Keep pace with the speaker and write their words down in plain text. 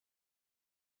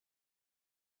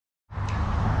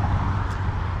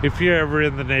if you're ever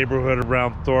in the neighborhood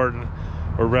around Thornton,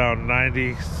 around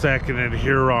 92nd and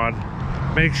Huron,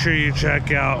 make sure you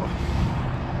check out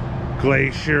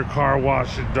Glacier Car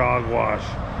Wash and Dog Wash.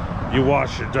 You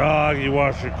wash your dog, you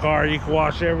wash your car, you can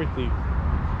wash everything.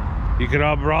 You can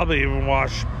probably even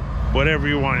wash whatever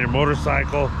you want, your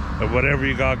motorcycle and whatever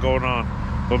you got going on.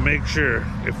 But make sure,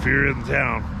 if you're in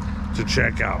town, to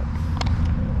check out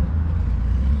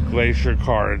Glacier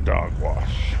Car and Dog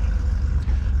Wash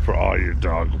for all your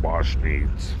dog wash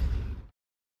needs.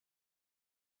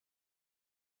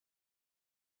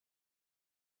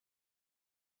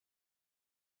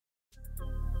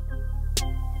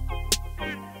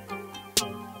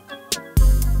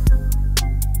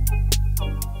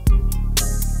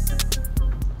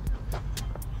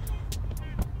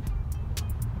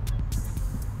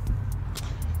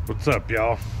 What's up,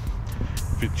 y'all?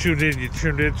 If you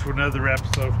tuned in to another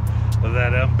episode of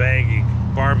that Unbagging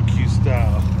barbecue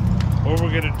style. What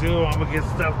we're gonna do, I'm gonna get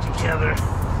stuff together.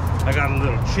 I got a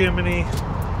little chimney.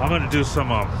 I'm gonna do some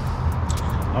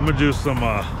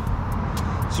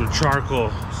charcoal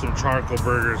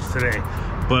burgers today.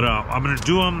 But I'm gonna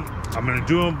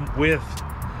do them with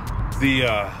the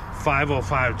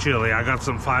 505 chili. I got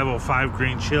some 505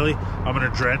 green chili. I'm gonna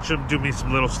drench them, do me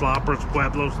some little sloppers,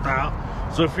 Pueblo style.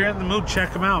 So if you're in the mood,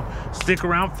 check them out. Stick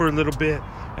around for a little bit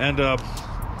and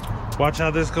watch how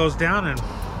this goes down, and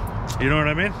you know what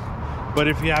I mean? But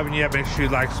if you haven't yet, make sure you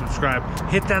like, subscribe,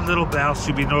 hit that little bell so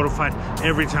you'll be notified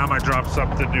every time I drop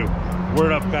something new.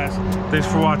 Word up, guys. Thanks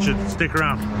for watching. Stick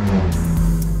around.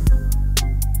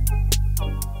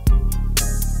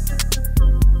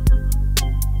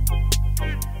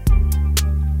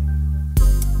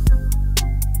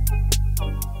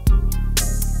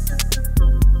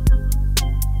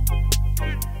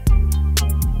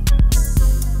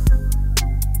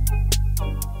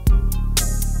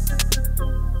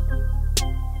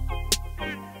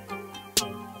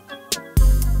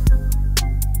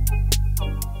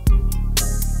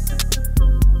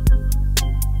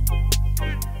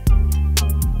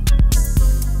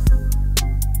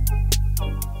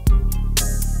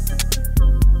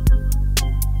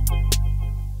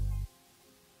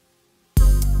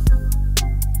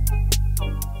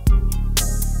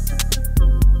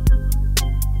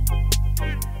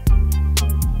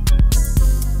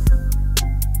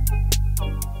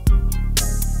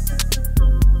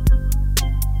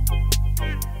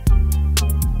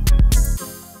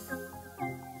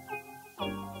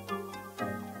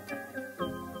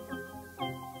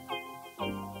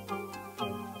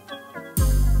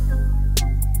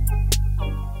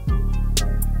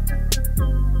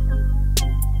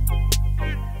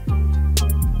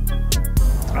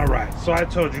 So I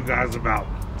told you guys about,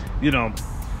 you know,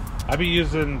 I be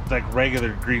using like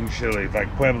regular green chili,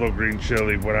 like Pueblo green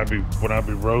chili when I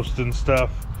be roasting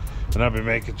stuff, and I be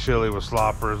making chili with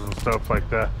sloppers and stuff like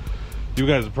that. You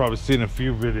guys have probably seen a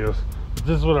few videos, but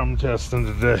this is what I'm testing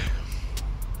today.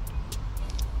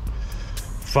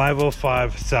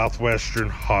 505 Southwestern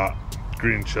hot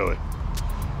green chili.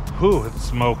 Whew, it's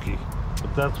smoky.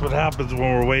 But that's what happens when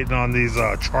we're waiting on these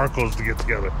charcoals to get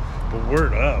together. But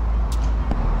word up.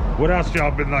 What else y'all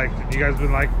been like? You guys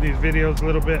been liking these videos a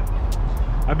little bit?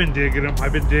 I've been digging them.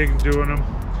 I've been digging doing them.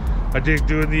 I dig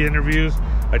doing the interviews.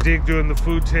 I dig doing the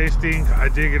food tasting. I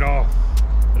dig it all.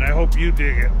 And I hope you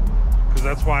dig it, because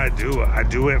that's why I do it. I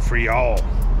do it for y'all.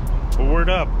 But word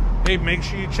up. Hey, make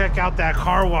sure you check out that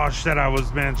car wash that I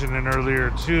was mentioning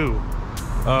earlier too.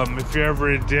 If you're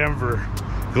ever in Denver,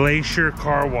 Glacier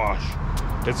Car Wash.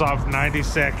 It's off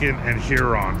 92nd and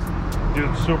Huron.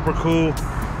 Dude, super cool.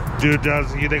 Dude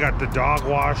they got the dog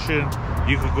washing.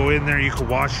 You could go in there, you could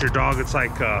wash your dog. It's like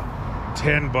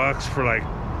 $10 for like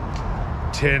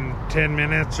 10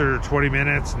 minutes or 20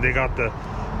 minutes. And they have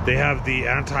the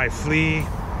anti-flea,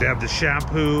 they have the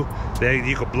shampoo,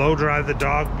 you could blow dry the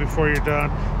dog before you're done.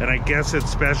 And I guess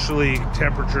it's specially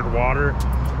temperatured water,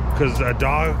 because a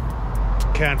dog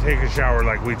can't take a shower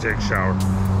like we take a shower.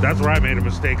 That's where I made a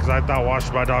mistake, because I thought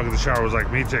washing my dog in the shower was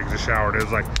like me taking a shower. And it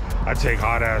was like, I take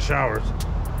hot ass showers.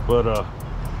 But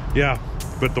yeah,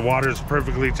 but the water is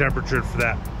perfectly temperatured for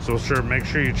that. So sure, make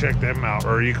sure you check them out,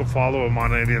 or you can follow them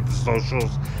on any of the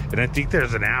socials. And I think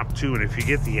there's an app too, and if you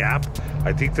get the app,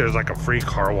 I think there's like a free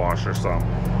car wash or something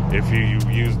if you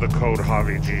use the code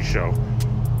Javi G show.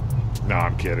 No,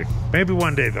 I'm kidding. Maybe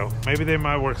one day though. Maybe they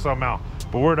might work something out.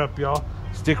 But word up, y'all.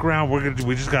 Stick around.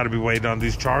 We just got to be waiting on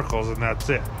these charcoals, and that's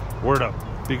it. Word up.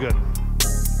 Be good.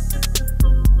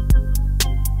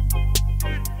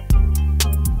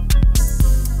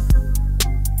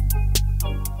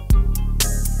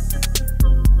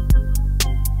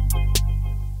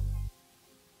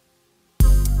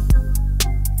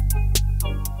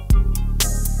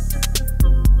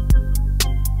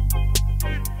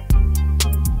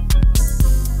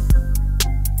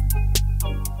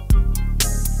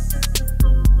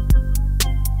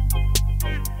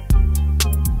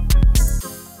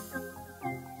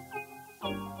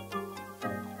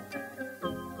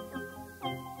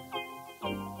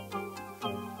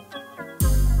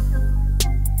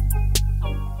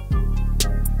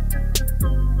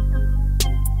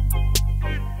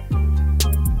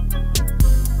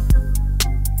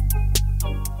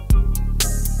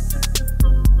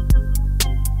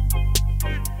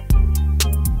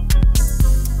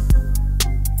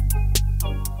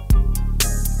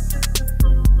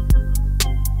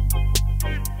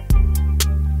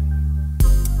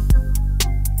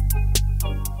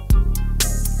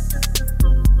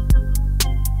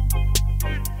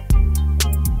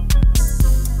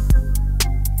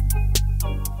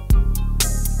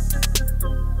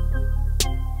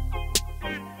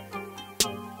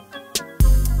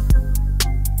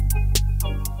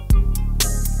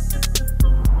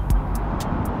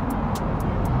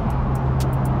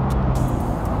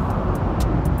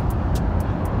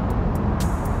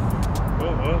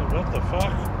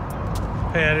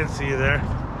 Hey, I didn't see you there.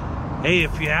 Hey,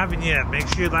 if you haven't yet, make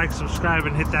sure you like, subscribe,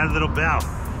 and hit that little bell.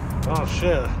 Oh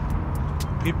shit,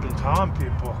 peeping Tom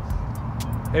people.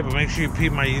 Hey, but make sure you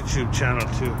peep my YouTube channel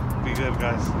too. Be good,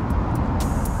 guys.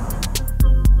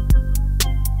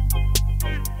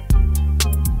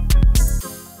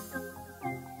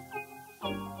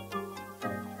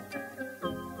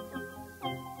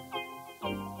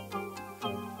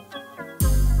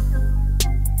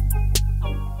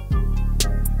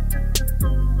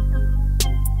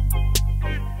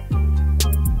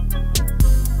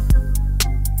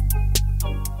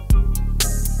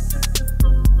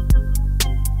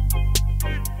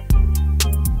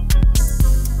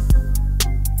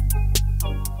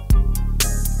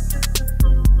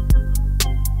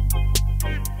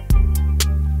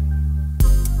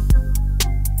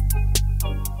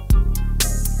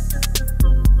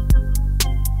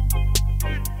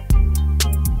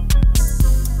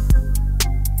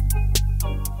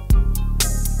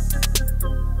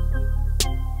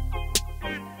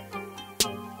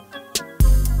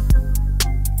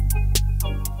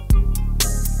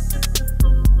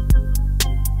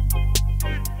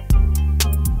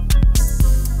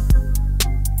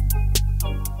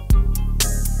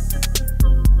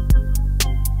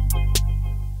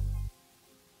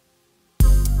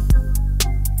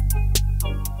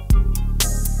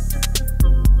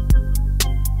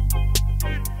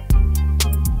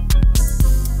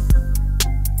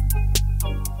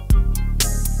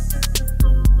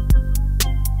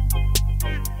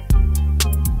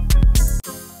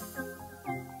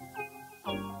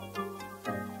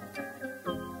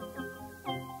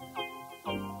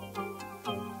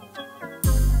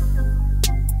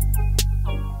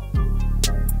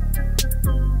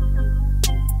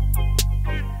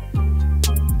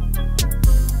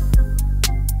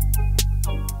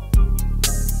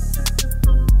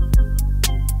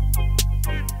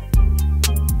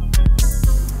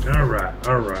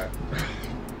 Alright.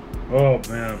 Oh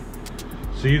man.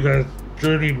 So you guys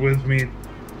journeyed with me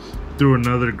through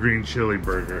another green chili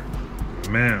burger.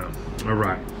 Man.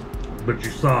 Alright. But you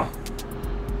saw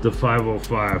the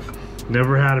 505.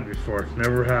 Never had it before.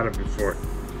 Never had it before.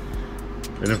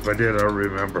 And if I did, I'll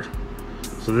remember.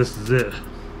 So this is it.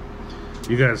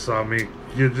 You guys saw me.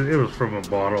 It was from a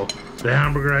bottle. The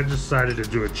hamburger, I decided to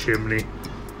do a chimney.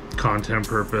 Content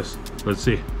purpose. Let's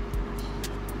see.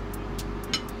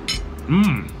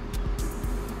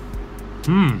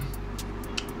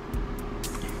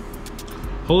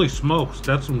 Holy smokes,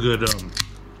 that's some good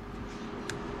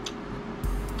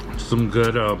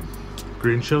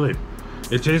green chili.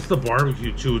 It tastes the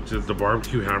barbecue too. The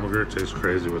barbecue hamburger tastes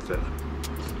crazy with it.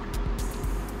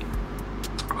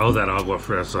 Oh, that agua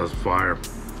fresa is fire.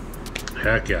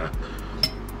 Heck yeah.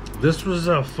 This was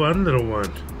a fun little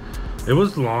one. It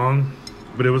was long,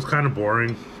 but it was kind of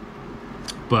boring.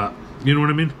 But, you know what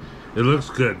I mean? It looks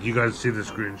good. You guys see this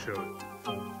green chili.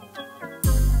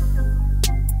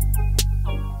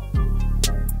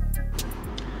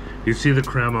 You see the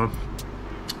crema.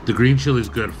 The green chili is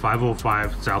good.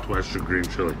 505 Southwestern green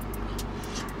chili.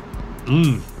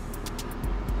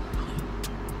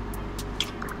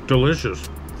 Delicious.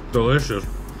 Delicious.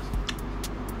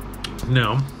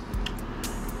 Now,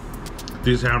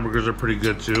 these hamburgers are pretty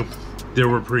good too. They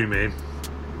were pre-made.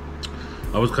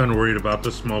 I was kind of worried about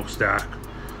the smokestack,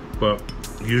 but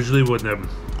usually with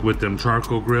them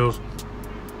charcoal grills,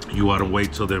 you want to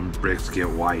wait till them bricks get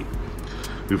white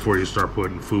before you start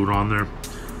putting food on there,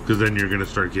 because then you're gonna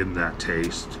start getting that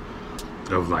taste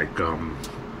of like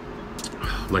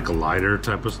a lighter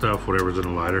type of stuff, whatever's in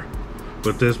a lighter.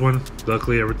 But this one,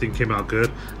 luckily everything came out good.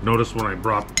 Notice when I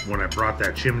brought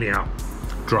that chimney out,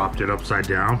 dropped it upside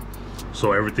down,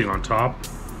 so everything on top,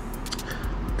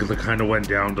 because it kind of went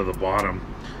down to the bottom,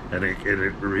 and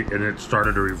it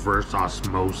started a reverse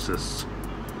osmosis,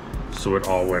 so it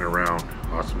all went around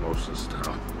osmosis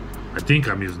style. I think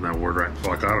I'm using that word right.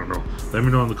 Fuck, I don't know. Let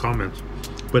me know in the comments.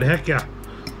 But heck yeah,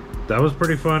 that was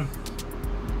pretty fun.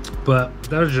 But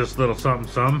that was just a little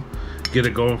something. Get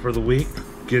it going for the week.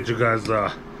 Get you guys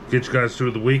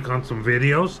through the week on some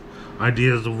videos,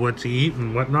 ideas of what to eat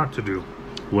and what not to do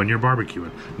when you're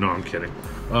barbecuing. No, I'm kidding.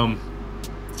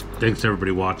 Thanks to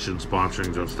everybody watching,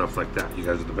 sponsoring, and stuff like that. You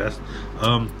guys are the best.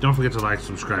 Don't forget to like,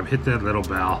 subscribe, hit that little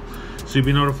bell so you'll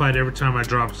be notified every time I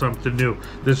drop something new.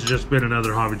 This has just been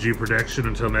another Javi G production.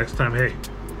 Until next time, hey,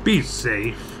 be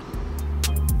safe.